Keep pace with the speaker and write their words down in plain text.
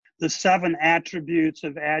the 7 attributes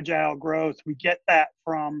of agile growth. We get that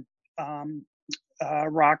from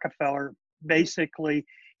Rockefeller. Basically,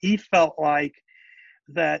 he felt like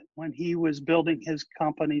that when he was building his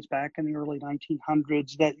companies back in the early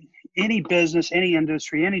 1900s, that any business, any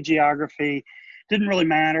industry, any geography didn't really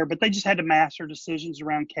matter, but they just had to master decisions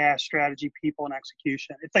around cash, strategy, people, and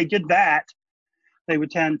execution. If they did that, they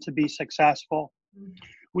would tend to be successful.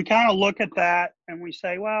 We kind of look at that and we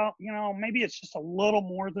say, well, maybe it's just a little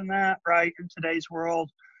more than that, right? In today's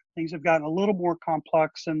world, things have gotten a little more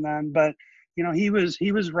complex than then, but he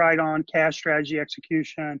was right on cash, strategy,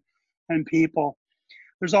 execution, and people.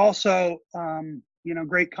 There's also,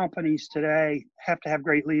 great companies today have to have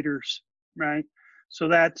great leaders, right? So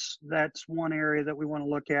that's one area that we want to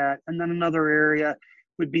look at. And then another area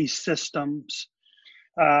would be systems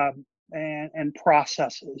and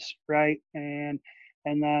processes, right? And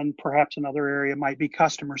then perhaps another area might be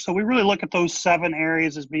customers. So we really look at those 7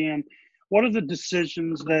 areas as being, what are the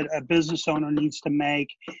decisions that a business owner needs to make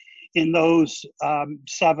in those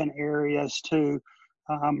 7 areas to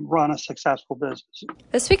run a successful business.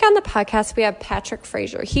 This week on the podcast, we have Patrick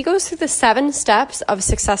Frazier. He goes through the 7 steps of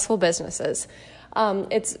successful businesses.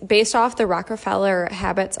 It's based off the Rockefeller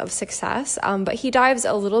habits of success, but he dives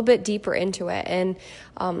a little bit deeper into it and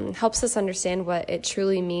helps us understand what it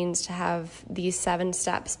truly means to have these 7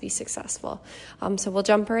 steps be successful. So we'll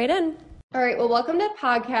jump right in. All right. Well, welcome to the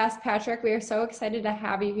podcast, Patrick. We are so excited to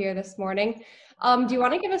have you here this morning. Do you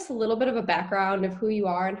want to give us a little bit of a background of who you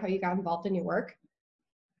are and how you got involved in your work?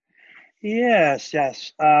 Yes.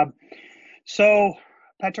 So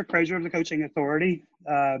Patrick Frazier of the Coaching Authority,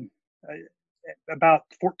 about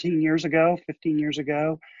 15 years ago,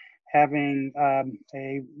 having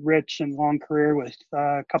a rich and long career with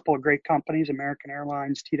a couple of great companies, American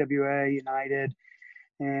Airlines, TWA, United,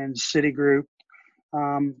 and Citigroup,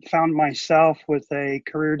 found myself with a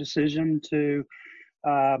career decision to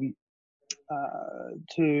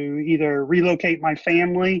either relocate my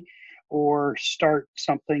family or start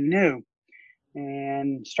something new.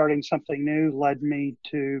 And starting something new led me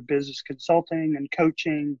to business consulting and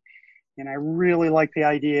coaching. And I really like the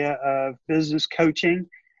idea of business coaching,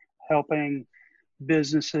 helping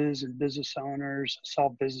businesses and business owners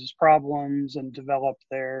solve business problems and develop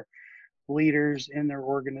their leaders in their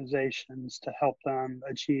organizations to help them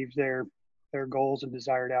achieve their goals and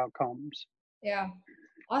desired outcomes. Yeah.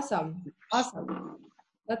 Awesome.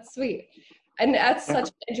 That's sweet. And that's such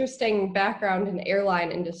an interesting background in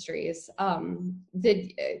airline industries.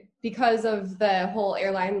 Because of the whole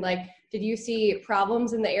airline, did you see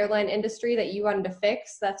problems in the airline industry that you wanted to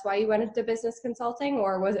fix? That's why you went into business consulting,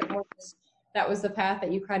 or was it more just that was the path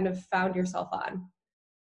that you kind of found yourself on?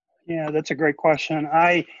 Yeah, that's a great question.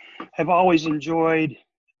 I have always enjoyed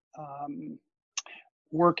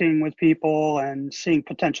working with people and seeing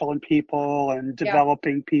potential in people and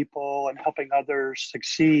developing people and helping others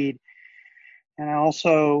succeed. And I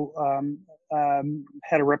also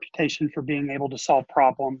had a reputation for being able to solve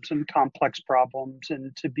problems and complex problems,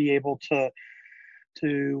 and to be able to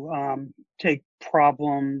take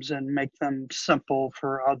problems and make them simple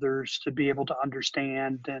for others to be able to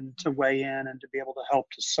understand and to weigh in and to be able to help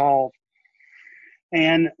to solve.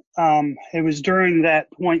 And it was during that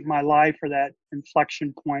point in my life, or that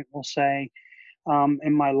inflection point, we'll say,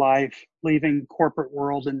 in my life, leaving corporate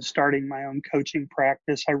world and starting my own coaching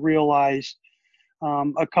practice, I realized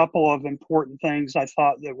a couple of important things I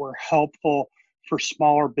thought that were helpful for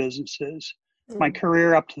smaller businesses. My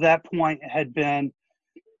career up to that point had been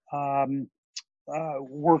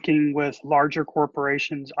working with larger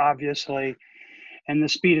corporations, obviously, and the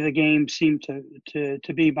speed of the game seemed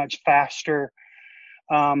to be much faster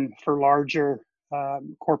for larger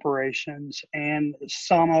corporations. And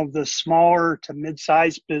some of the smaller to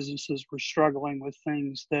mid-sized businesses were struggling with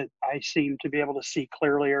things that I seemed to be able to see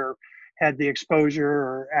clearly, or had the exposure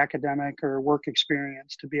or academic or work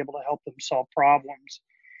experience to be able to help them solve problems.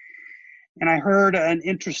 And I heard an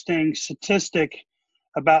interesting statistic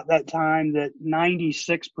about that time that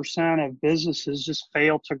 96% of businesses just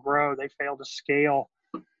fail to grow. They fail to scale,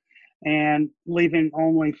 and leaving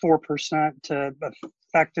only 4% to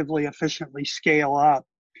effectively, efficiently scale up.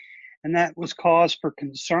 And that was cause for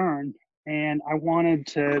concern. And I wanted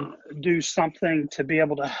to do something to be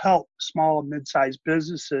able to help small and mid-sized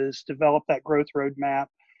businesses develop that growth roadmap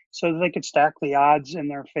so that they could stack the odds in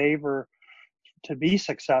their favor to be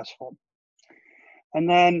successful. And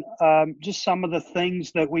then just some of the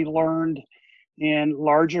things that we learned in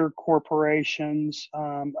larger corporations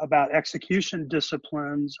about execution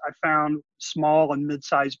disciplines, I found small and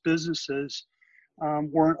mid-sized businesses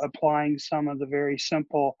weren't applying some of the very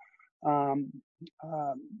simple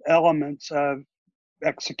elements of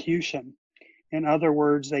execution. In other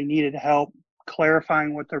words, they needed help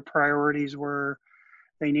clarifying what their priorities were.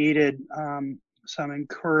 They needed some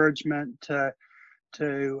encouragement to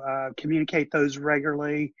communicate those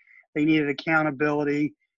regularly. They needed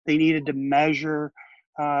accountability. They needed to measure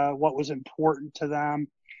what was important to them.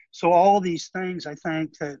 So all of these things I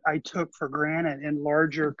think that I took for granted in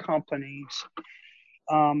larger companies,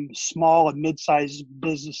 small and mid-sized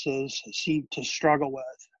businesses seem to struggle with.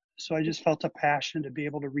 So I just felt a passion to be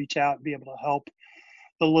able to reach out and be able to help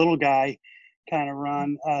the little guy kind of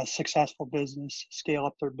run a successful business, scale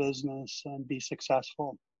up their business, and be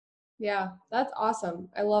successful. Yeah, that's awesome.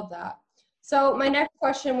 I love that. So my next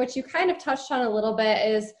question, which you kind of touched on a little bit,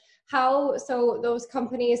 is so those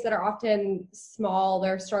companies that are often small,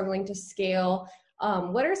 they're struggling to scale.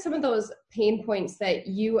 What are some of those pain points that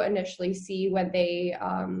you initially see when they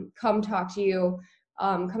come talk to you,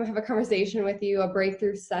 come have a conversation with you, a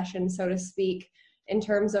breakthrough session, so to speak, in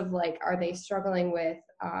terms of like, are they struggling with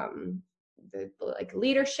the like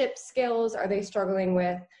leadership skills? Are they struggling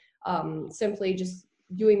with simply just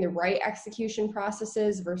doing the right execution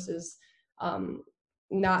processes versus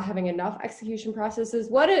not having enough execution processes?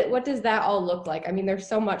 What does that all look like? I mean, there's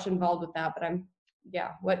so much involved with that, but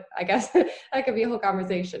I guess that could be a whole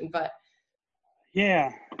conversation, but.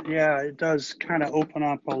 Yeah, it does kind of open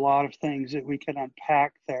up a lot of things that we can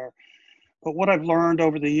unpack there. But what I've learned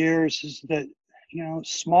over the years is that,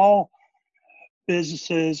 small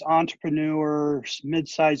businesses, entrepreneurs,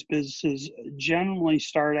 mid-sized businesses generally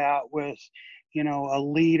start out with, a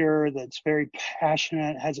leader that's very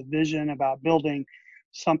passionate, has a vision about building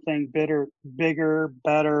something bigger,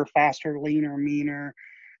 better, faster, leaner, meaner.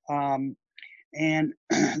 And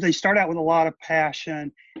they start out with a lot of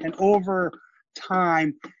passion, and over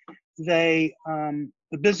time, the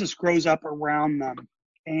business grows up around them,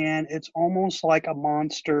 and it's almost like a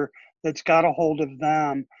monster that's got a hold of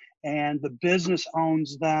them, and the business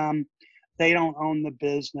owns them. They don't own the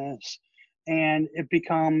business, and it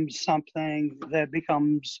becomes something that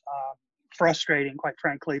becomes frustrating, quite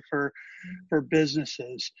frankly, for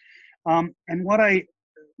businesses. And what I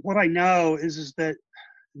know is that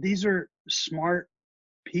these are smart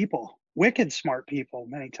people, wicked smart people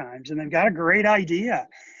many times, and they've got a great idea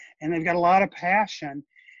and they've got a lot of passion,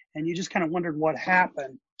 and you just kind of wondered what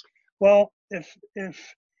happened. Well,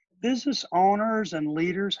 if business owners and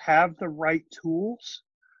leaders have the right tools,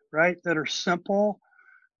 right, that are simple,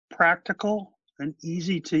 practical, and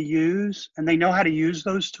easy to use, and they know how to use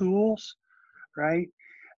those tools, right?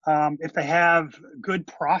 If they have good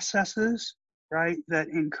processes, right, that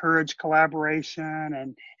encourage collaboration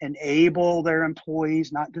and enable their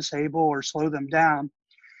employees, not disable or slow them down.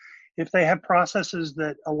 If they have processes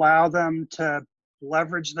that allow them to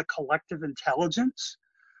leverage the collective intelligence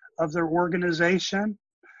of their organization,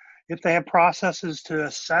 if they have processes to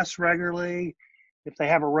assess regularly, if they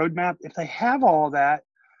have a roadmap, if they have all of that,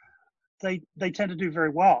 they tend to do very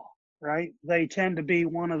well, right? They tend to be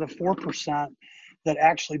one of the 4% that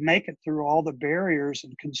actually make it through all the barriers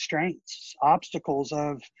and constraints, obstacles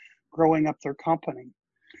of growing up their company.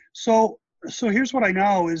 So here's what I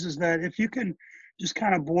know is that if you can just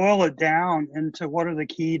kind of boil it down into what are the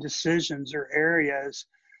key decisions or areas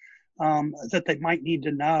that they might need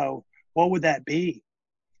to know, what would that be?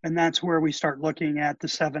 And that's where we start looking at the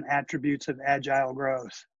 7 attributes of agile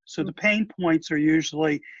growth. So the pain points are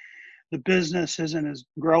usually the business isn't as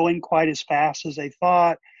growing quite as fast as they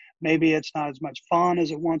thought. Maybe it's not as much fun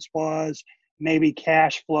as it once was. Maybe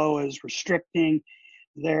cash flow is restricting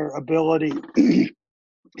their ability,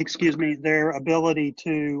 their ability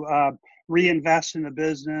to reinvest in the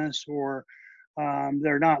business, or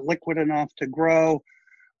they're not liquid enough to grow,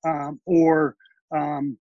 or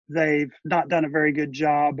they've not done a very good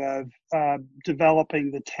job of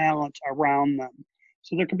developing the talent around them.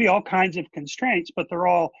 So there can be all kinds of constraints, but they're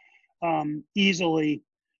all easily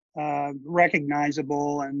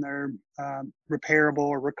recognizable, and they're repairable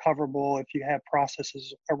or recoverable if you have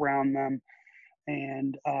processes around them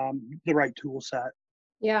and the right tool set.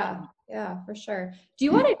 Yeah, for sure. Do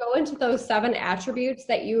you want to go into those 7 attributes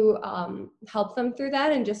that you help them through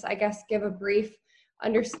that, and just, I guess, give a brief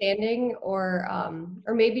understanding or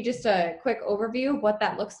maybe just a quick overview of what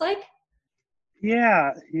that looks like?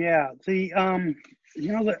 Yeah.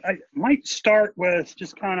 I might start with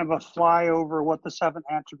just kind of a flyover what the 7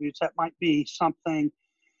 attributes. That might be something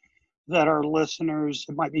that our listeners,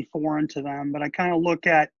 it might be foreign to them, but I kind of look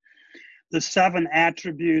at the 7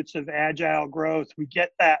 attributes of agile growth. We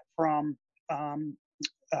get that from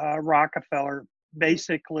Rockefeller.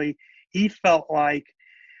 Basically, he felt like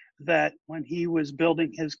that when he was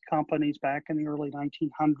building his companies back in the early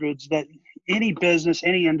 1900s, that any business,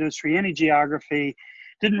 any industry, any geography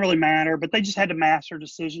didn't really matter, but they just had to master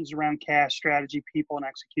decisions around cash, strategy, people, and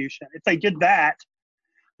execution. If they did that,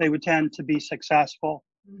 they would tend to be successful.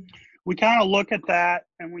 We kind of look at that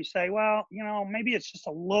and we say, well, maybe it's just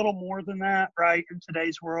a little more than that, right? In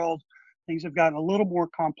today's world, things have gotten a little more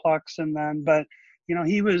complex than then, but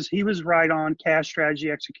he was right on cash,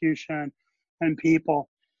 strategy, execution, and people.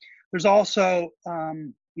 There's also,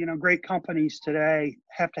 great companies today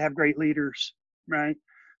have to have great leaders, right?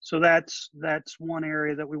 So that's one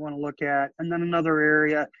area that we want to look at. And then another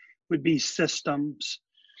area would be systems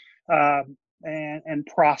and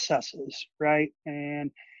processes, right?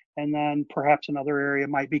 And then perhaps another area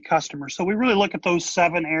might be customers. So we really look at those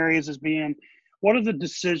 7 areas as being, what are the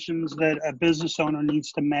decisions that a business owner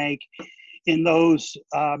needs to make in those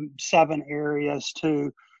 7 areas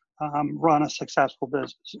to run a successful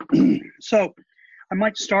business. So I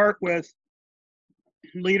might start with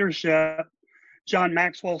leadership. John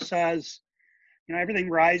Maxwell says, everything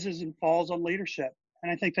rises and falls on leadership.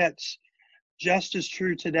 And I think that's just as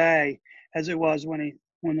true today as it was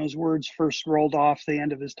when those words first rolled off the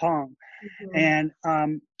end of his tongue. And,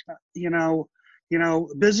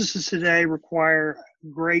 businesses today require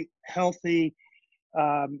great, healthy,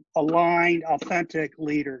 aligned, authentic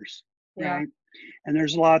leaders, right? And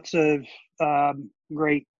there's lots of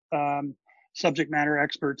great subject matter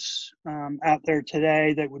experts out there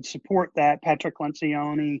today that would support that. Patrick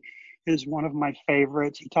Lencioni is one of my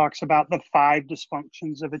favorites. He talks about the 5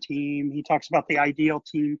 dysfunctions of a team. He talks about the ideal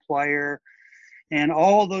team player. And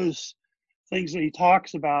all those things that he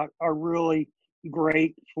talks about are really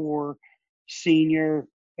great for senior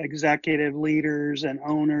executive leaders and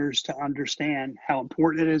owners to understand how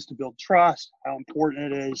important it is to build trust, how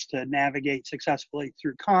important it is to navigate successfully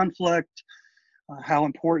through conflict, how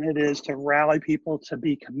important it is to rally people to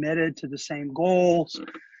be committed to the same goals,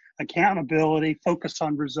 accountability, focus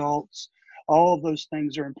on results. All of those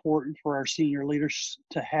things are important for our senior leaders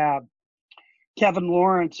to have. Kevin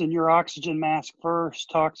Lawrence in Your Oxygen Mask First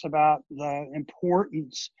talks about the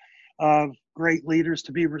importance of great leaders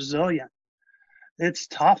to be resilient. It's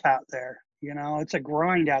tough out there. It's a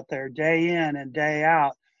grind out there day in and day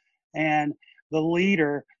out. And the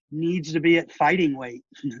leader needs to be at fighting weight,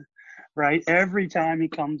 right? Every time he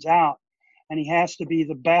comes out, and he has to be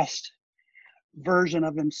the best version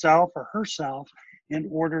of himself or herself in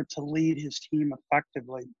order to lead his team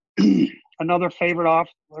effectively. Another favorite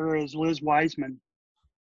author is Liz Wiseman,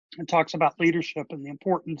 and talks about leadership and the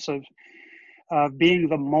importance of being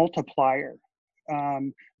the multiplier,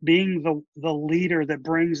 being the leader that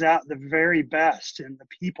brings out the very best in the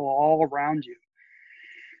people all around you.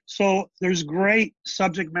 So there's great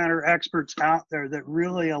subject matter experts out there that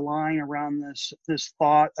really align around this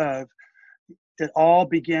thought of it all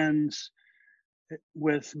begins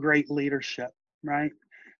with great leadership, right?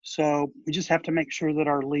 So we just have to make sure that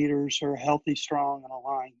our leaders are healthy, strong, and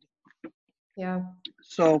aligned. Yeah.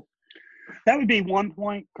 So that would be one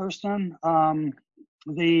point, Kirsten.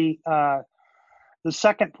 The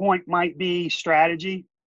second point might be strategy,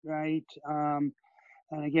 right? And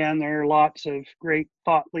again, there are lots of great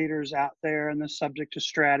thought leaders out there in the subject of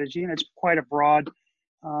strategy, and it's quite a broad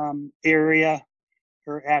area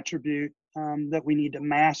or attribute that we need to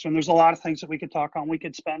master. And there's a lot of things that we could talk on. We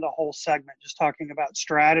could spend a whole segment just talking about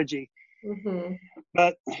strategy. Mm-hmm.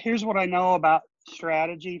 But here's what I know about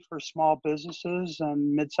strategy for small businesses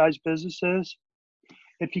and mid-sized businesses.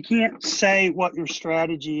 If you can't say what your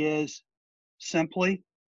strategy is simply,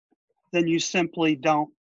 then you simply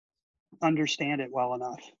don't understand it well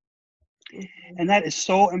enough. Mm-hmm. And that is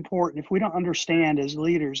so important. If we don't understand as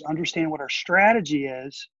leaders, understand what our strategy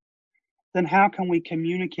is, then how can we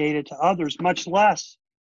communicate it to others, much less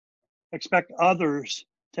expect others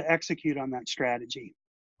to execute on that strategy?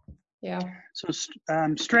 Yeah. So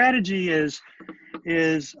strategy is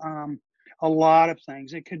a lot of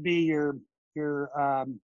things. It could be your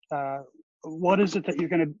what is it that you're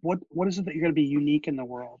going to what is it that you're going to be unique in the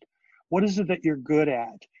world? What is it that you're good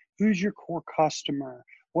at? Who's your core customer?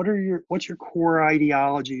 What's your core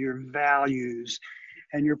ideology, your values,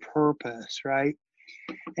 and your purpose, right?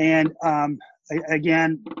 And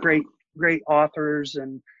again, great authors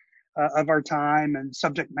and of our time and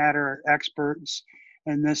subject matter experts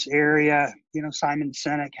in this area. Simon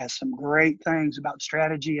Sinek has some great things about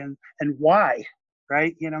strategy and why,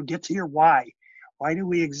 right? Get to your why. Why do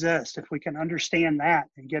we exist? If we can understand that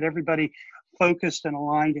and get everybody focused and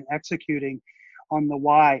aligned and executing on the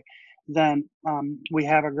why, then we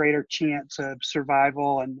have a greater chance of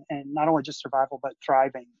survival and not only just survival, but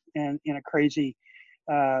thriving in a crazy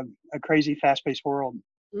fast-paced world.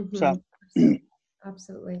 Mm-hmm. So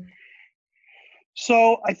absolutely.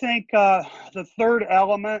 So I think the third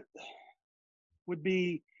element would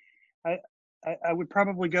be, I, I would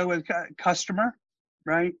probably go with customer,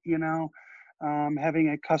 right? Having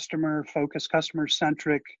a customer focused, customer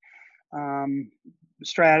centric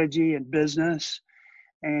strategy and business.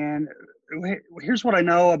 And here's what I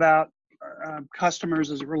know about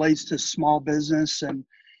customers as it relates to small business and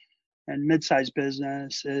mid-sized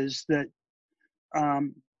business is that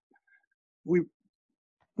we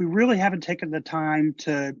really haven't taken the time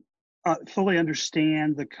to fully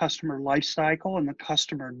understand the customer life cycle and the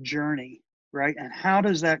customer journey, right? And how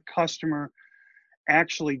does that customer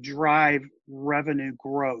actually drive revenue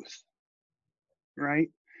growth, right?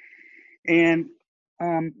 And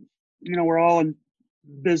we're all in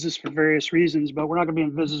business for various reasons, but we're not going to be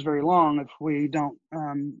in business very long if we don't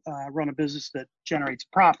run a business that generates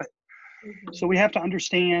profit. Mm-hmm. So we have to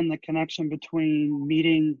understand the connection between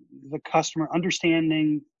meeting the customer,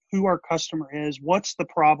 understanding who our customer is, what's the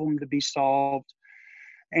problem to be solved,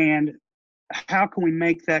 and how can we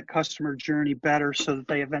make that customer journey better so that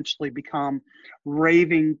they eventually become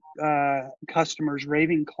raving customers,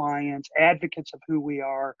 raving clients, advocates of who we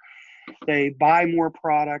are. They buy more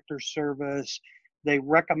product or service. They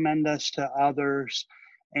recommend us to others.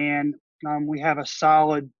 And we have a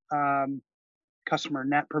solid customer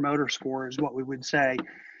net promoter score is what we would say.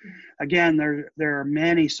 Again, there are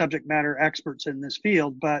many subject matter experts in this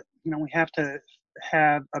field, but we have to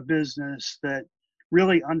have a business that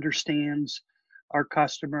really understands our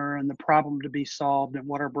customer and the problem to be solved and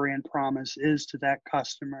what our brand promise is to that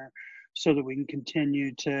customer so that we can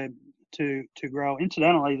continue to grow.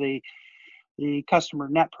 Incidentally, the customer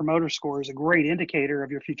net promoter score is a great indicator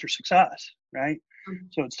of your future success, right? Mm-hmm.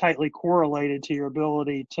 So it's tightly correlated to your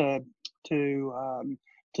ability to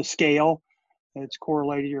scale. It's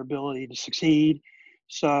correlated to your ability to succeed.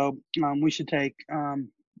 So we should take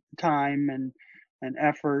time and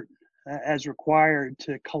effort as required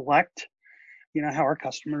to collect, how our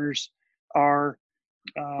customers are,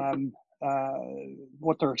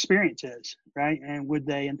 what their experience is, right? And would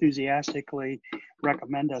they enthusiastically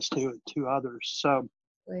recommend us to others? So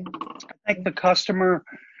I think the customer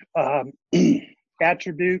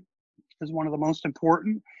attribute is one of the most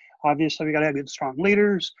important. Obviously, we got to have good, strong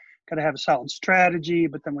leaders. Got to have a solid strategy,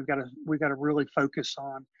 but then we've got to really focus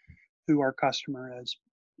on who our customer is.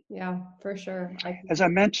 Yeah, for sure. As I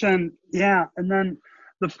mentioned, and then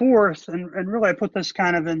the fourth, and really I put this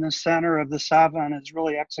kind of in the center of the seven, is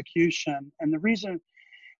really execution. And the reason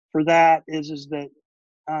for that is that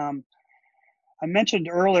I mentioned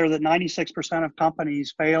earlier that 96% of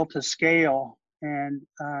companies fail to scale, and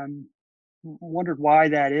wondered why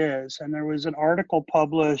that is. And there was an article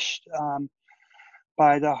published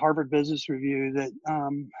by the Harvard Business Review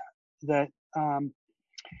that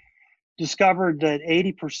discovered that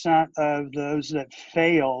 80% of those that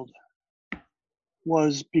failed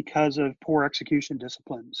was because of poor execution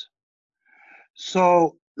disciplines.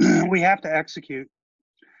 So we have to execute.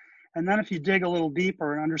 And then if you dig a little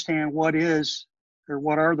deeper and understand what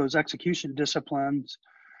are those execution disciplines,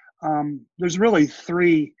 there's really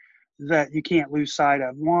three that you can't lose sight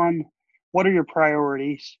of. One, what are your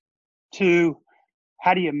priorities? Two,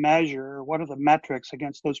 how do you measure? What are the metrics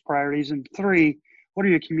against those priorities? And three, what are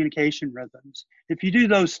your communication rhythms? If you do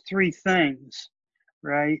those three things,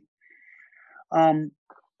 right,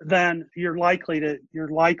 then you're likely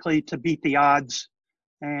to beat the odds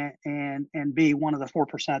and be one of the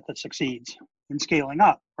 4% that succeeds in scaling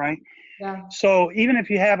up, right? Yeah. So even if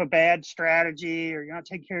you have a bad strategy or you're not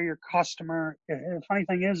taking care of your customer, the funny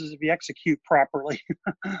thing is if you execute properly,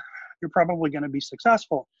 you're probably going to be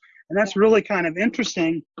successful. And that's really kind of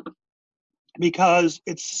interesting because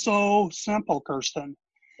it's so simple, Kirsten.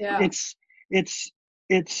 Yeah. It's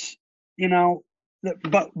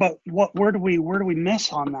but where do we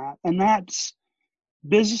miss on that? And that's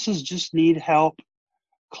businesses just need help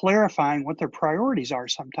clarifying what their priorities are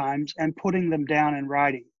sometimes and putting them down in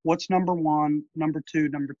writing. What's number one, number two,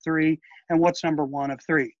 number three, and what's number one of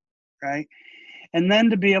three, right? And then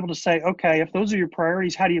to be able to say, okay, if those are your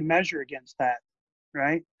priorities, how do you measure against that,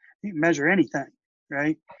 right? You can measure anything,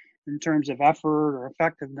 right? In terms of effort or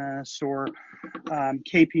effectiveness or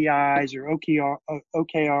KPIs or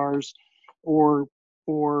OKRs or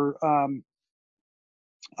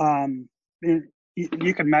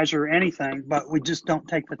you can measure anything, but we just don't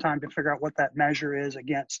take the time to figure out what that measure is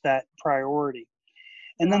against that priority.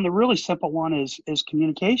 And then the really simple one is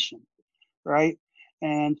communication, right?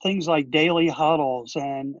 And things like daily huddles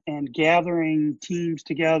and gathering teams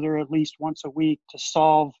together at least once a week to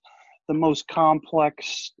solve the most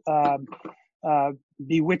complex,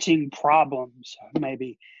 bewitching problems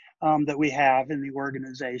maybe that we have in the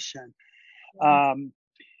organization.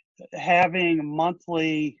 Having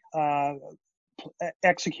monthly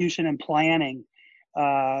execution and planning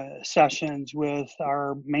sessions with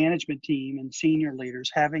our management team and senior leaders,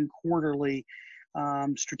 having quarterly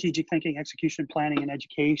strategic thinking, execution planning, and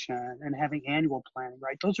education, and having annual planning,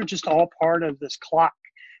 right? Those are just all part of this clock,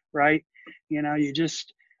 right?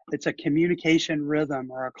 It's a communication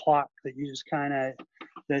rhythm or a clock that you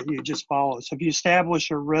just follow. So if you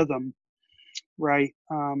establish a rhythm, right,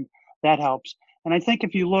 that helps. And I think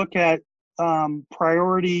if you look at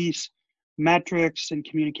priorities, metrics, and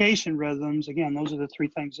communication rhythms, again, those are the three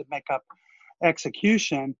things that make up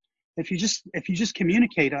execution. If you just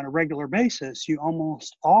communicate on a regular basis, you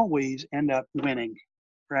almost always end up winning,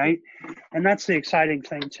 right? And that's the exciting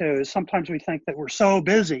thing too, is sometimes we think that we're so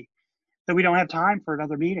busy that we don't have time for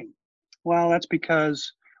another meeting. Well, that's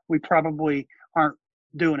because we probably aren't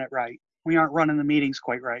doing it right. We aren't running the meetings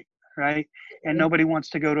quite right, right? And nobody wants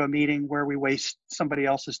to go to a meeting where we waste somebody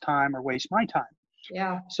else's time or waste my time.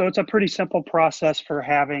 Yeah. So it's a pretty simple process for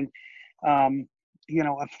having,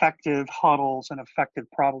 effective huddles and effective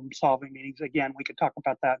problem-solving meetings. Again, we could talk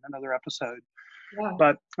about that in another episode. Yeah.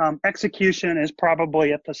 But execution is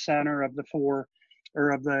probably at the center of the four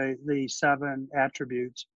or of the seven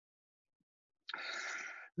attributes.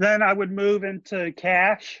 Then I would move into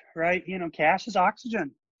cash, right? Cash is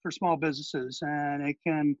oxygen for small businesses, and it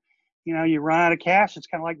can, you run out of cash. It's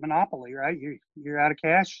kind of like Monopoly, right? You're out of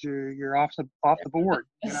cash. You're off the board,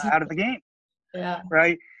 out of the game. Yeah.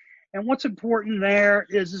 Right. And what's important there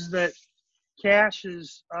is that cash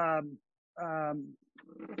is,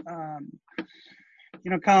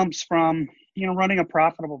 comes from, running a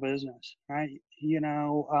profitable business, right? You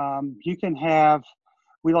can have,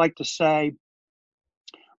 we like to say,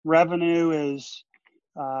 revenue is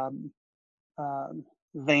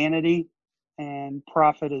vanity and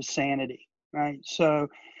profit is sanity, right? So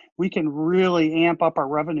we can really amp up our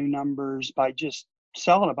revenue numbers by just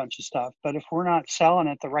selling a bunch of stuff. But if we're not selling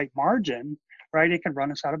at the right margin, right, it can run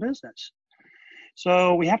us out of business.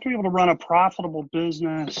 So we have to be able to run a profitable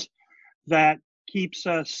business that keeps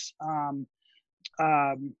us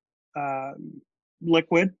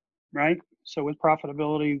liquid, right? So with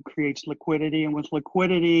profitability creates liquidity, and with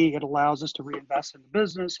liquidity, it allows us to reinvest in the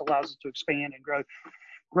business, allows us to expand and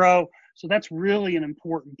grow. So that's really an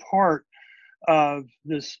important part of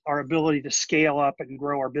this, our ability to scale up and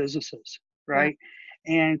grow our businesses, right? Yeah.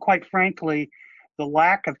 And quite frankly, the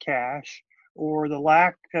lack of cash or the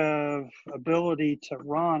lack of ability to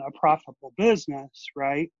run a profitable business,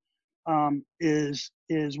 right, is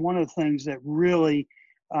one of the things that really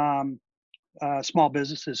small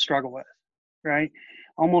businesses struggle with, right?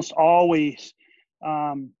 Almost always,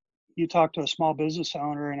 you talk to a small business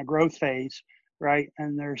owner in a growth phase, right,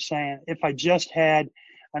 and they're saying, if I just had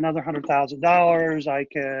another $100,000, I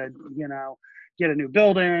could, get a new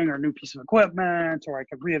building or a new piece of equipment, or I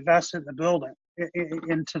could reinvest it in the building,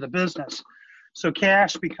 into the business. So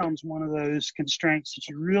cash becomes one of those constraints that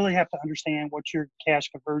you really have to understand what your cash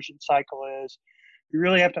conversion cycle is. You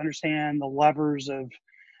really have to understand the levers of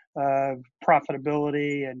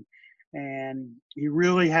profitability, and you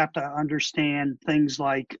really have to understand things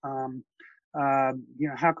like, how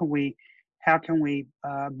can we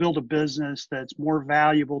build a business that's more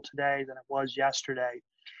valuable today than it was yesterday.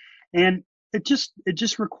 And it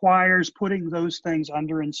just requires putting those things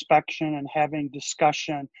under inspection and having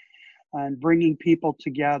discussion and bringing people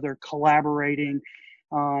together, collaborating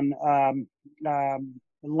on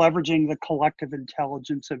leveraging the collective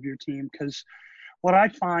intelligence of your team. Because what I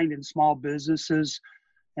find in small businesses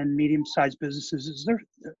and medium-sized businesses is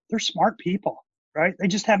they're smart people, right? They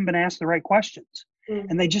just haven't been asked the right questions,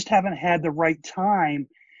 and they just haven't had the right time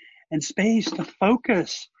and space to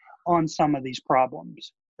focus on some of these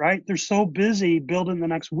problems, right? They're so busy building the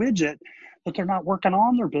next widget that they're not working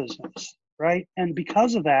on their business, right? And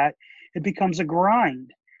because of that, it becomes a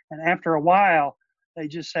grind. And after a while, they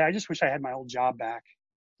just say, I just wish I had my old job back.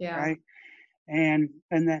 Yeah. Right. And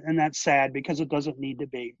that's sad, because it doesn't need to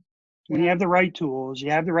be. When you have the right tools, you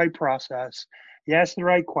have the right process, you ask the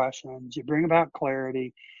right questions, you bring about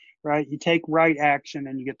clarity, right? You take right action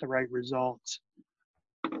and you get the right results.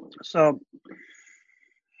 So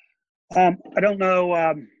I don't know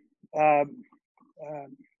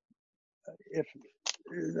if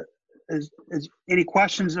is any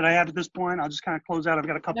questions that I have at this point. I'll just kind of close out. I've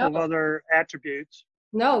got a couple of other attributes.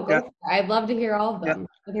 No, go for it. I'd love to hear all of them.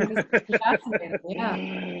 I think this is fascinating.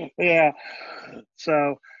 Yeah. Yeah.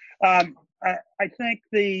 So I think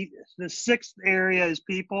the sixth area is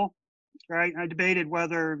people, right? I debated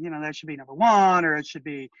whether, that should be number one or it should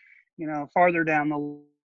be, farther down the list.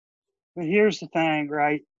 But here's the thing,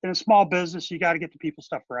 right? In a small business, you got to get the people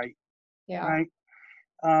stuff right. Yeah. Right.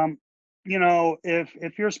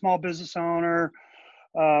 if you're a small business owner,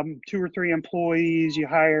 2 or 3 employees, you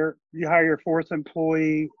hire your fourth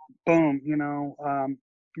employee, boom,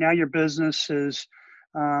 now your business is,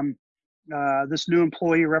 um, this new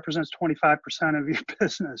employee represents 25% of your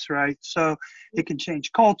business, right? So it can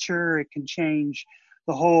change culture, it can change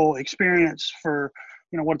the whole experience for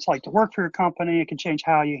what it's like to work for your company. It can change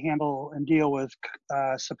how you handle and deal with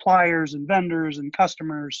suppliers and vendors and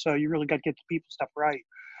customers. So you really got to get the people stuff right.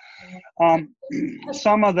 Um,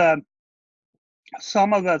 some of the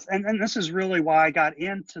and this is really why I got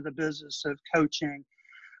into the business of coaching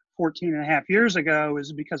 14 and a half years ago,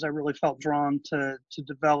 is because I really felt drawn to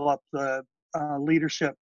develop the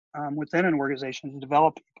leadership within an organization, to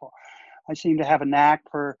develop people. I seem to have a knack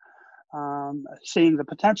for seeing the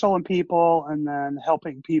potential in people and then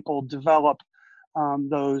helping people develop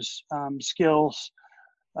those skills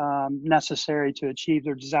necessary to achieve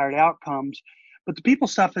their desired outcomes. But the people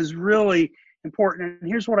stuff is really important. And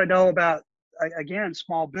here's what I know about, again,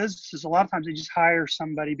 small businesses. A lot of times they just hire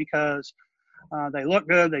somebody because they look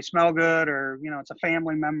good, they smell good, or it's a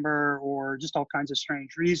family member, or just all kinds of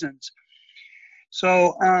strange reasons.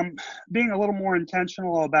 So being a little more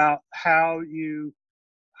intentional about how you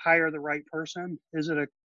hire the right person. Is it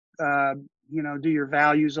do your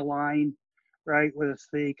values align, right, with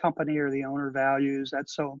the company or the owner values?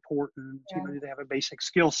 That's so important. Yeah. Do they have a basic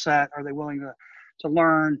skill set? Are they willing to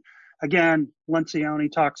learn? Again,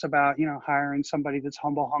 Lencioni talks about, hiring somebody that's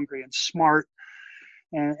humble, hungry, and smart,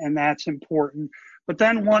 and that's important. But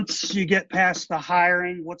then once you get past the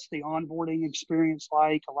hiring, what's the onboarding experience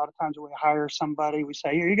like? A lot of times when we hire somebody, we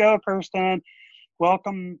say, here you go, Kirsten,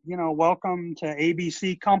 welcome to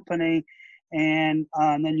ABC company. And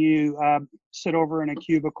then you sit over in a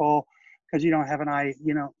cubicle because you don't have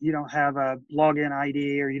you don't have a login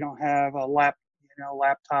ID, or you don't have a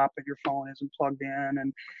laptop, and your phone isn't plugged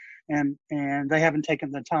in, and they haven't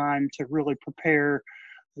taken the time to really prepare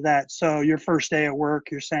that. So your first day at work,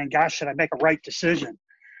 you're saying, gosh, should I make a right decision,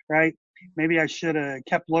 right? Maybe I should have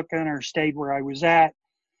kept looking or stayed where I was at.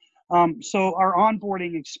 So our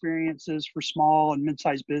onboarding experiences for small and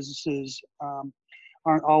mid-sized businesses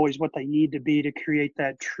aren't always what they need to be to create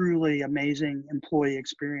that truly amazing employee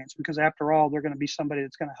experience, because after all, they're going to be somebody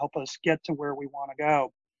that's going to help us get to where we want to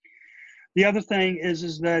go. The other thing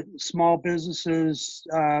is that small businesses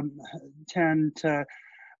tend to,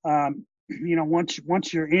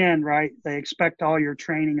 once you're in, right, they expect all your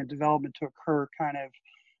training and development to occur kind of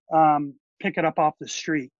pick it up off the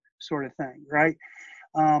street sort of thing, right?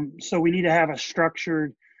 So we need to have a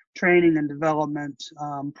structured training and development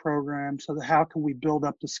program. So that how can we build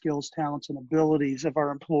up the skills, talents, and abilities of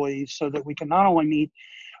our employees so that we can not only meet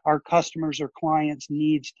our customers or clients'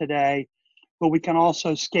 needs today, but we can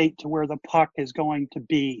also skate to where the puck is going to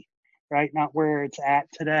be, right? Not where it's at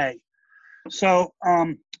today. So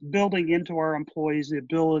building into our employees the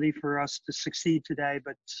ability for us to succeed today,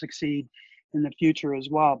 but succeed in the future as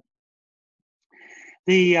well.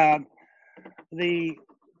 The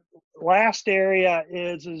last area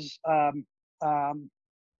is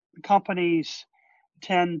companies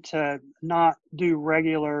tend to not do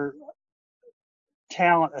regular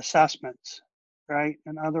talent assessments, right?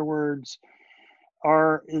 In other words,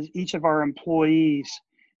 is each of our employees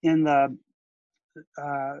in the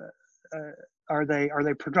are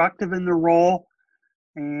they productive in their role,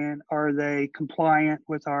 and are they compliant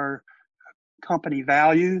with our company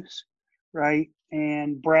values, right?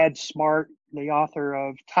 And Brad Smart, the author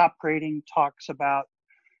of Top Grading, talks about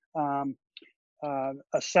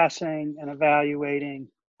assessing and evaluating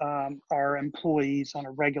our employees on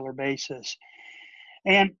a regular basis.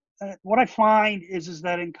 And what I find is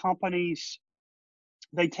that in companies,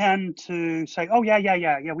 they tend to say, oh,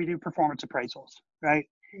 yeah, we do performance appraisals, right?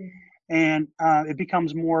 Mm-hmm. And it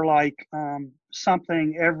becomes more like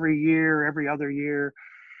something every year, every other year.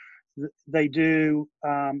 They do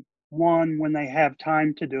one when they have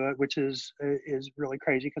time to do it, which is really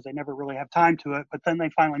crazy because they never really have time to it. But then they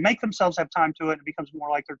finally make themselves have time to it, and it becomes more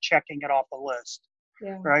like they're checking it off the list,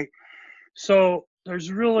 right? So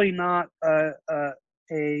there's really not a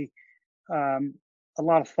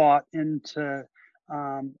lot of thought into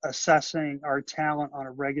assessing our talent on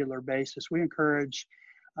a regular basis. We encourage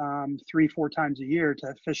 3-4 times a year to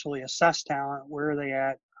officially assess talent. Where are they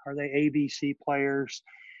at? Are they ABC players?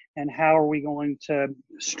 And how are we going to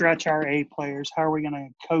stretch our A players? How are we going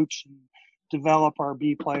to coach and develop our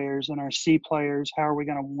B players and our C players? How are we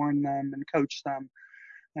going to warn them and coach them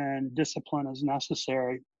and discipline as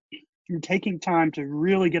necessary? You're taking time to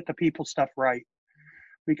really get the people stuff right.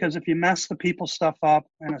 Because if you mess the people stuff up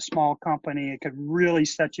in a small company, it could really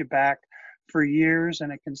set you back for years,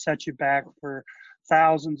 and it can set you back for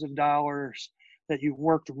thousands of dollars that you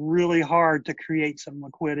worked really hard to create some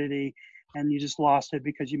liquidity, and you just lost it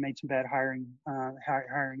because you made some bad hiring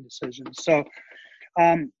decisions. So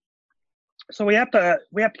we have to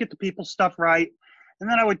get the people stuff right. And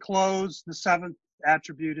then I would close. The seventh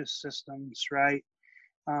attribute is systems, right?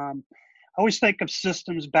 I always think of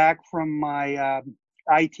systems back from my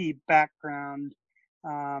IT background,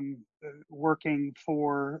 working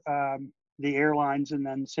for the airlines and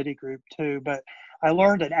then Citigroup too. But I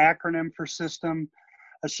learned an acronym for system.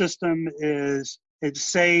 A system it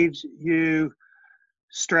saves you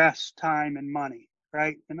stress, time, and money,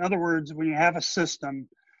 right? In other words, when you have a system,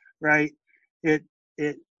 right, it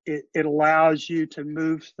allows you to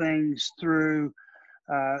move things through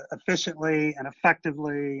efficiently and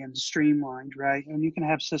effectively and streamlined, right? And you can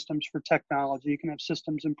have systems for technology, you can have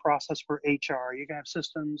systems and process for HR, you can have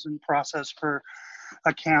systems and process for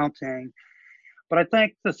accounting. But I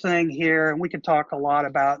think the thing here, and we could talk a lot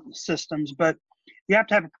about systems, but you have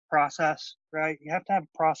to have a process, right? You have to have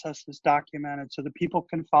a process that's documented so that people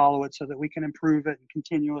can follow it, so that we can improve it and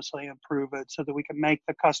continuously improve it, so that we can make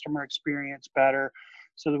the customer experience better,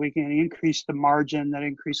 so that we can increase the margin that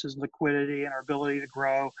increases liquidity and our ability to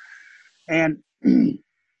grow. And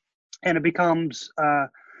it becomes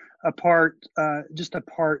just a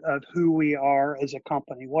part of who we are as a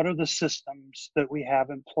company. What are the systems that we have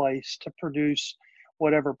in place to produce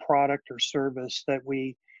whatever product or service that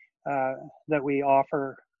we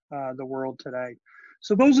offer the world today?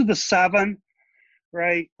 So those are the seven,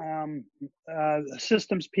 right?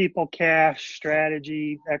 Systems, people, cash,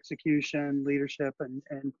 strategy, execution, leadership,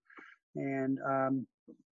 and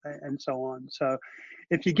so on. So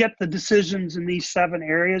if you get the decisions in these 7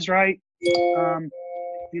 areas right,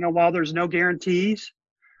 while there's no guarantees,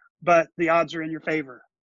 but the odds are in your favor.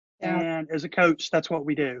 Yeah. And as a coach, that's what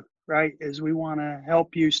we do, right? Is we want to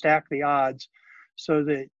help you stack the odds so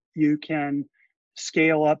that you can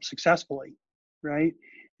scale up successfully, right?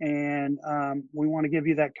 And we want to give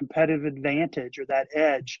you that competitive advantage or that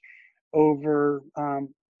edge over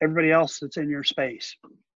everybody else that's in your space.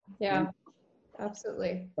 Yeah,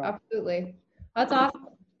 absolutely. Absolutely. That's awesome.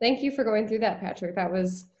 Thank you for going through that, Patrick. That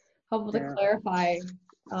was helpful to clarify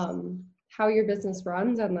how your business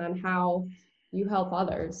runs and then how you help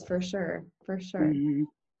others, for sure. Mm-hmm.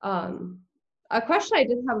 A question I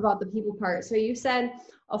did have about the people part. So you said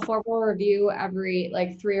a formal review every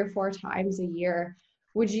 3 or 4 times a year.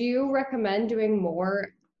 Would you recommend doing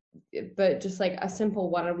more, but just like a simple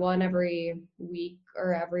one-on-one every week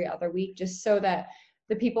or every other week, just so that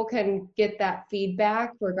the people can get that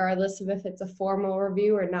feedback regardless of if it's a formal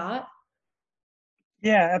review or not?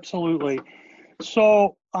 Yeah, absolutely.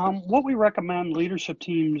 So what we recommend leadership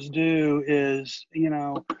teams do is,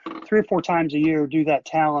 3 or 4 times a year, do that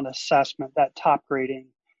talent assessment, that top grading.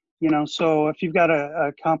 So if you've got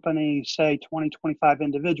a company, say 20, 25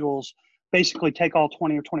 individuals, basically take all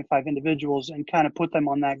 20 or 25 individuals and kind of put them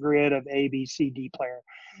on that grid of A, B, C, D player.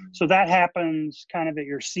 So that happens kind of at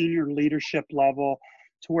your senior leadership level,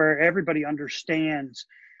 to where everybody understands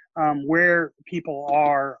where people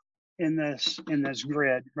are in this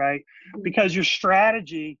grid, right? Because your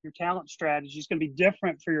strategy, your talent strategy, is going to be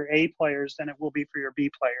different for your A players than it will be for your B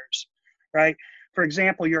players, right? For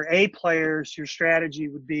example, your A players, your strategy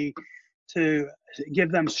would be to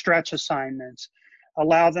give them stretch assignments,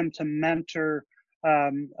 allow them to mentor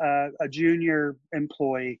a junior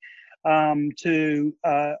employee, to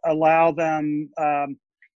allow them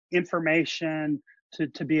information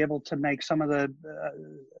to be able to make some of the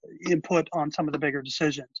input on some of the bigger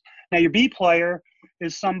decisions. Now, your B player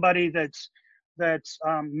is somebody that's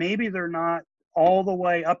maybe they're not all the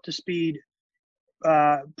way up to speed,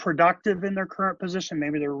 productive in their current position.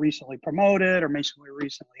 Maybe they're recently promoted, or maybe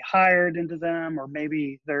recently hired into them, or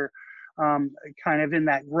maybe they're kind of in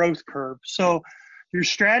that growth curve. So your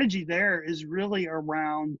strategy there is really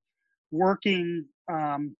around working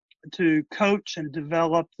to coach and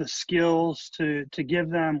develop the skills to give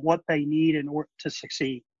them what they need in order to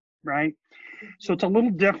succeed, right? So it's a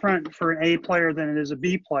little different for an A player than it is a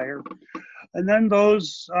B player. And then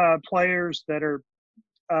those players that are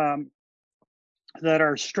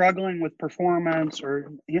struggling with performance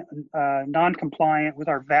or non-compliant with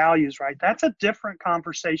our values, right? That's a different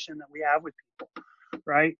conversation that we have with people,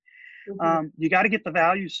 right? Mm-hmm. You got to get the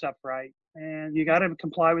value stuff right, and you got to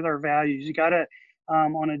comply with our values. You got to,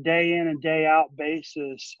 on a day in and day out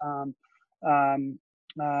basis, kind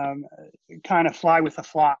of fly with the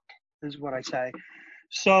flock, is what I say.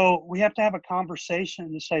 So we have to have a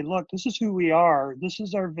conversation to say, look, this is who we are. This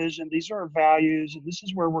is our vision. These are our values, and this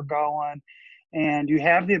is where we're going. And you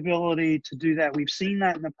have the ability to do that. We've seen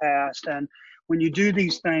that in the past. And when you do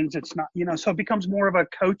these things, it's not, so it becomes more of a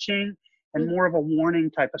coaching and more of a warning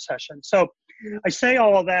type of session. So I say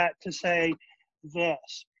all of that to say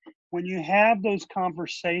this: when you have those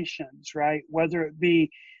conversations, right, whether it be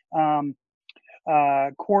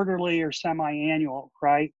quarterly or semi-annual,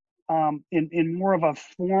 right, in more of a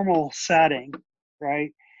formal setting,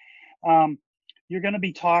 right, you're going to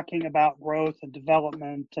be talking about growth and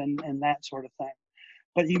development and that sort of thing.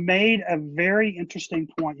 But you made a very interesting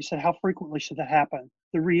point. You said, how frequently should that happen?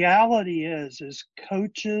 The reality is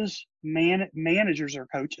coaches, managers are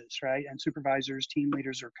coaches, right? And supervisors, team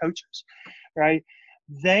leaders are coaches, right?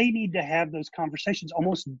 They need to have those conversations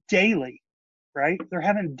almost daily, right? They're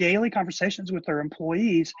having daily conversations with their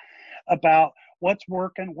employees about what's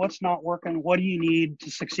working, what's not working, what do you need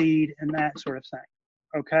to succeed, and that sort of thing.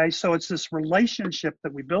 Okay, so it's this relationship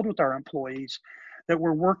that we build with our employees that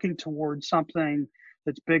we're working towards something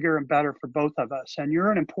that's bigger and better for both of us. And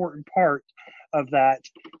you're an important part of that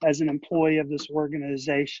as an employee of this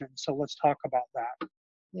organization. So let's talk about that.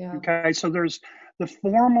 Yeah. Okay, so there's the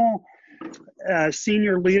formal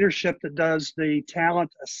senior leadership that does the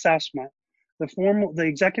talent assessment. The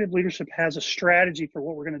executive leadership has a strategy for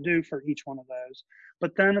what we're going to do for each one of those.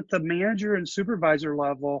 But then at the manager and supervisor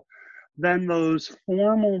level, then those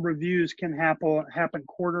formal reviews can happen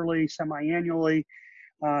quarterly, semi-annually,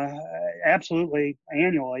 absolutely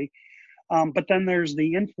annually. But then there's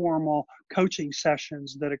the informal coaching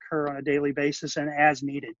sessions that occur on a daily basis and as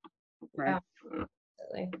needed, right?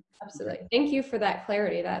 Yeah, absolutely. Thank you for that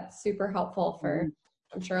clarity. That's super helpful for,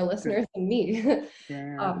 I'm sure, our listeners and me.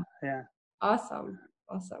 Yeah. Awesome.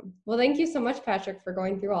 Well, thank you so much, Patrick, for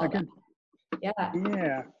going through all that.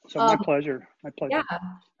 Yeah. So my pleasure. Yeah.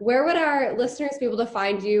 Where would our listeners be able to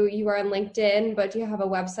find you? You are on LinkedIn, but do you have a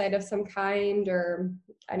website of some kind or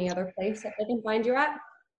any other place that they can find you at?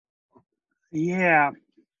 Yeah.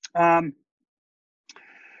 A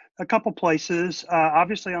couple places.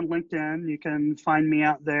 Obviously on LinkedIn, you can find me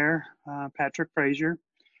out there, Patrick Frazier.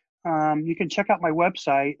 You can check out my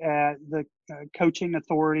website at the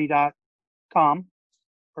coachingauthority.com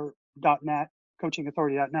or .net,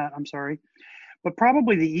 coachingauthority.net, I'm sorry. But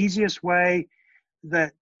probably the easiest way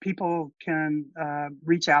that people can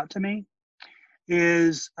reach out to me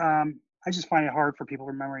is I just find it hard for people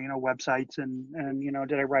to remember, websites and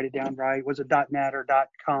did I write it down right? Was it .net or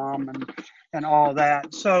 .com and all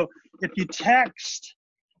that? So if you text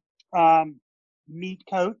Meet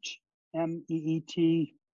Coach, MEET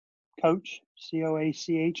Coach,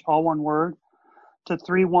 COACH, all one word, to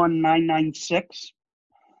 31996,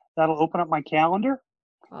 that'll open up my calendar.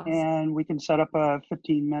 Awesome. And we can set up a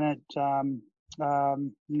 15-minute,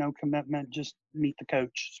 no commitment, just meet the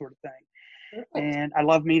coach sort of thing. Perfect. And I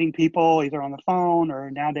love meeting people either on the phone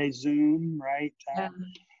or nowadays Zoom, right?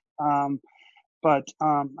 But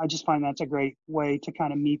I just find that's a great way to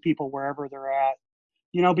kind of meet people wherever they're at,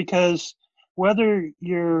 because whether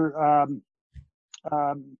you're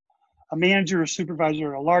a manager or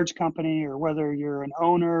supervisor at a large company, or whether you're an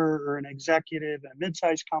owner or an executive in a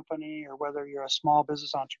mid-sized company, or whether you're a small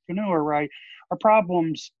business entrepreneur, right? Our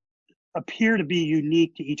problems appear to be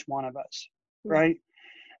unique to each one of us, right?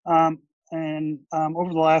 And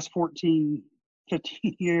over the last 14,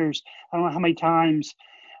 15 years, I don't know how many times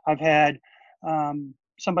I've had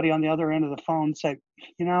somebody on the other end of the phone say,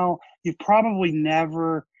 you've probably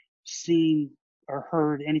never seen or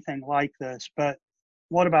heard anything like this, but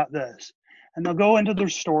what about this? And they'll go into their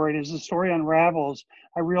story. And as the story unravels,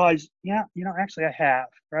 I realize, actually I have,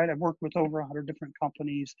 right? I've worked with over 100 different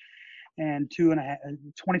companies and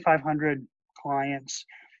 2,500 clients,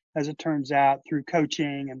 as it turns out, through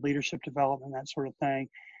coaching and leadership development, that sort of thing.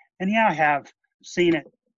 And I have seen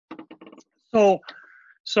it. So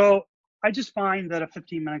I just find that a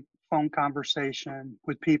 15-minute phone conversation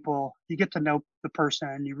with people, you get to know the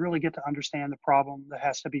person, you really get to understand the problem that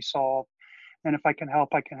has to be solved. And if I can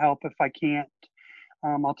help, I can help. If I can't,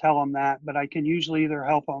 I'll tell them that. But I can usually either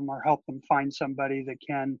help them or help them find somebody that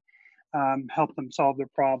can help them solve their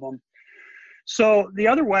problem. So the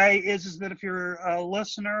other way is that if you're a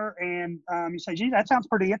listener and you say, gee, that sounds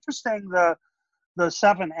pretty interesting, the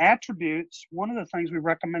 7 attributes, one of the things we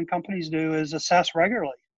recommend companies do is assess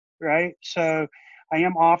regularly, right? So I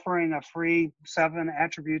am offering a free 7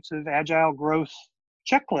 attributes of agile growth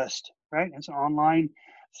checklist, right? It's an online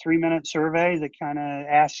 3-minute survey that kind of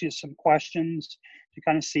asks you some questions to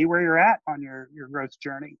kind of see where you're at on your growth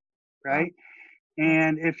journey, right? Wow.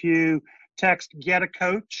 And if you text Get a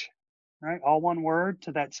Coach, right, all one word,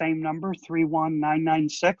 to that same number,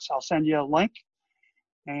 31996, I'll send you a link.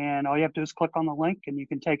 And all you have to do is click on the link and you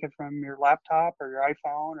can take it from your laptop or your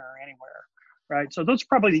iPhone or anywhere, right? So those are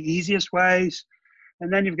probably the easiest ways.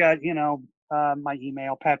 And then you've got, my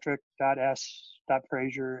email,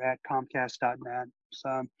 patrick.s.frazier@comcast.net.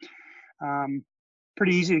 So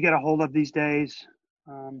pretty easy to get a hold of these days.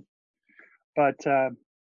 But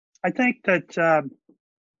I think that,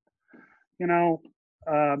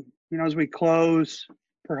 as we close,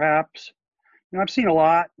 perhaps, I've seen a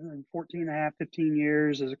lot in 14 and a half, 15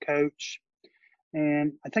 years as a coach.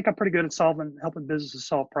 And I think I'm pretty good at helping businesses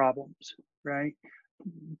solve problems, right?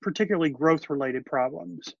 Particularly growth related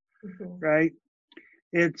problems, right?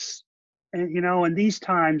 In these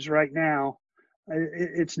times right now,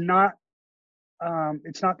 it's not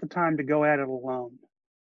the time to go at it alone,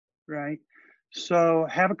 right? So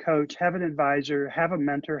have a coach, have an advisor, have a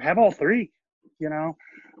mentor, have all three,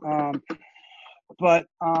 but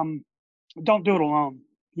don't do it alone.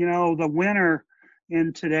 The winner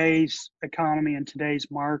in today's economy and today's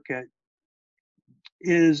market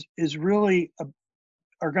is really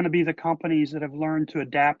are going to be the companies that have learned to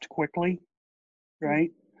adapt quickly,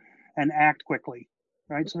 right, and act quickly,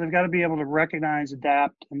 right. So they've got to be able to recognize,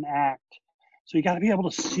 adapt, and act. So you got to be able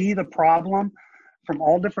to see the problem from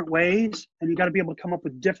all different ways, and you got to be able to come up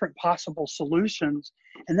with different possible solutions,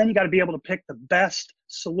 and then you got to be able to pick the best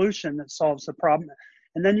solution that solves the problem,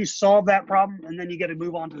 and then you solve that problem, and then you got to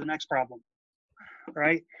move on to the next problem,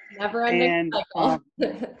 right? Never ending cycle.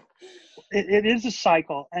 It is a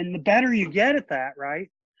cycle, and the better you get at that, right,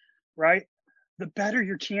 the better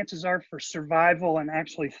your chances are for survival and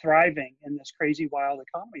actually thriving in this crazy wild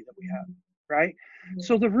economy that we have, right?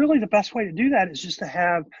 So the best way to do that is just to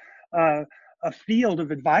have a field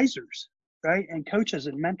of advisors, right, and coaches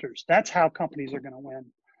and mentors. That's how companies are going to win,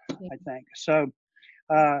 I think. So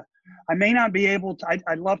I may not be able to,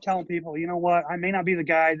 I love telling people, you know what, I may not be the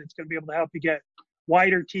guy that's going to be able to help you get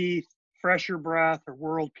whiter teeth, fresher breath, or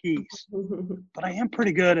world peace, but I am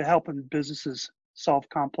pretty good at helping businesses solve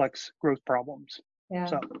complex growth problems. Yeah.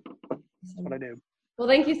 So that's what I do. Well,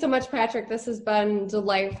 thank you so much, Patrick. This has been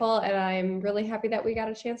delightful, and I'm really happy that we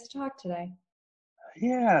got a chance to talk today.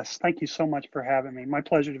 Yes, thank you so much for having me. My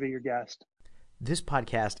pleasure to be your guest. This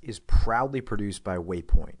podcast is proudly produced by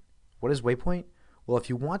Waypoint. What is Waypoint? Well, if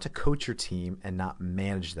you want to coach your team and not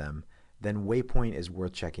manage them, then Waypoint is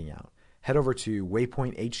worth checking out. Head over to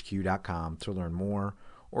waypointhq.com to learn more,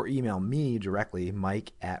 or email me directly,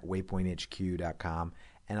 mike@waypointhq.com,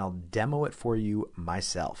 and I'll demo it for you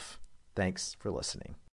myself. Thanks for listening.